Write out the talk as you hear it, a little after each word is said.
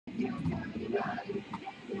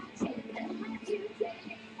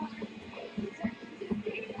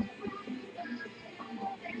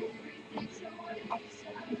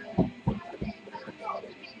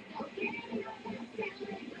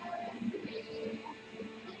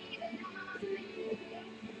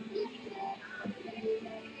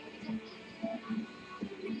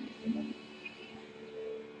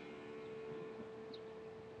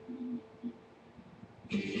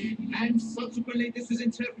Consequently, this was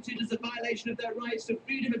interpreted as a violation of their rights to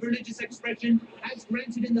freedom of religious expression, as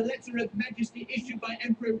granted in the Letter of Majesty issued by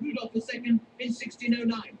Emperor Rudolph II in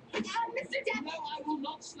 1609. Mr. Depp! No, I will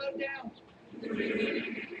not slow down.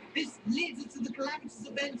 This leads us to the calamitous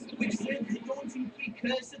events which serve as a daunting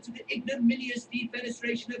precursor to the ignominious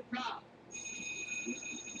defenestration of Prague.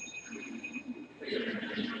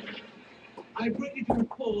 I've written the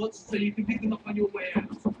reports so you can pick them up on your way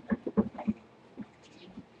out.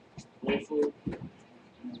 Awful.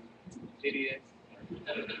 Idiot.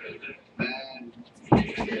 Bad.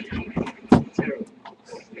 Terrible.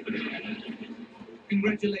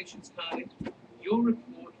 Congratulations, Carly. Your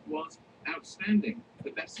report was outstanding. The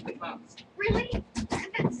best in the class. Really?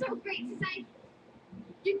 That's so great to say.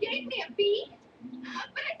 You gave me a B?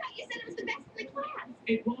 But I thought you said it was the best in the class.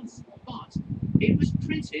 It was, but it was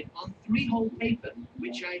printed on 3-hole paper,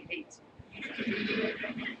 which I hate.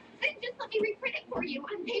 Then just let me reprint it for you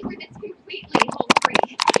on paper that's completely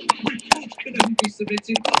hole-free. Report can only be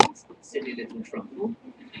submitted once, silly little truffle.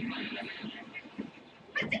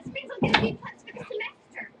 But this means I'll get a B+ for the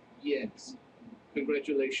semester. Yes.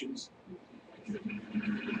 Congratulations.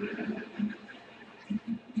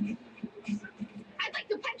 I'd like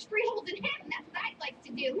to punch 3 holes in him. That's what I'd like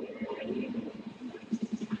to do.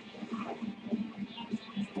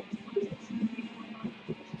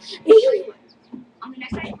 On the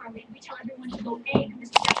next night party, we tell everyone to go egg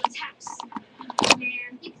Mr. Devlin's house.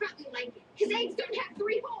 Man, he'd probably like it. His eggs don't have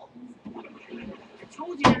 3 holes. I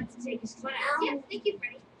told you not to take his class. Yes, thank you,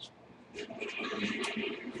 Freddie.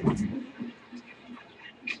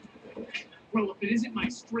 Well, if it isn't my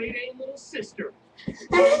straight-A little sister.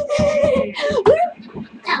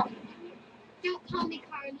 Don't call me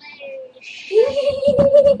Carly.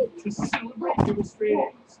 To celebrate your straight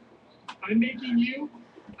A's, I'm making you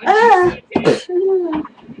a giant A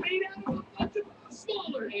made out of a bunch of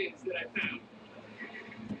smaller A's that I found.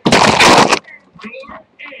 Your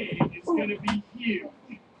A is gonna be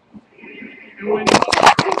huge. And when Mr.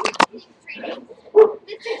 Devlin,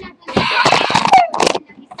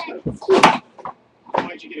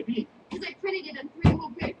 why'd you get a B? because I printed it on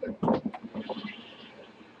 3-hole paper.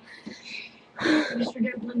 Mr.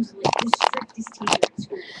 Devlin's like the strictest teacher at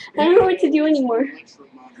school. I don't know what to do anymore.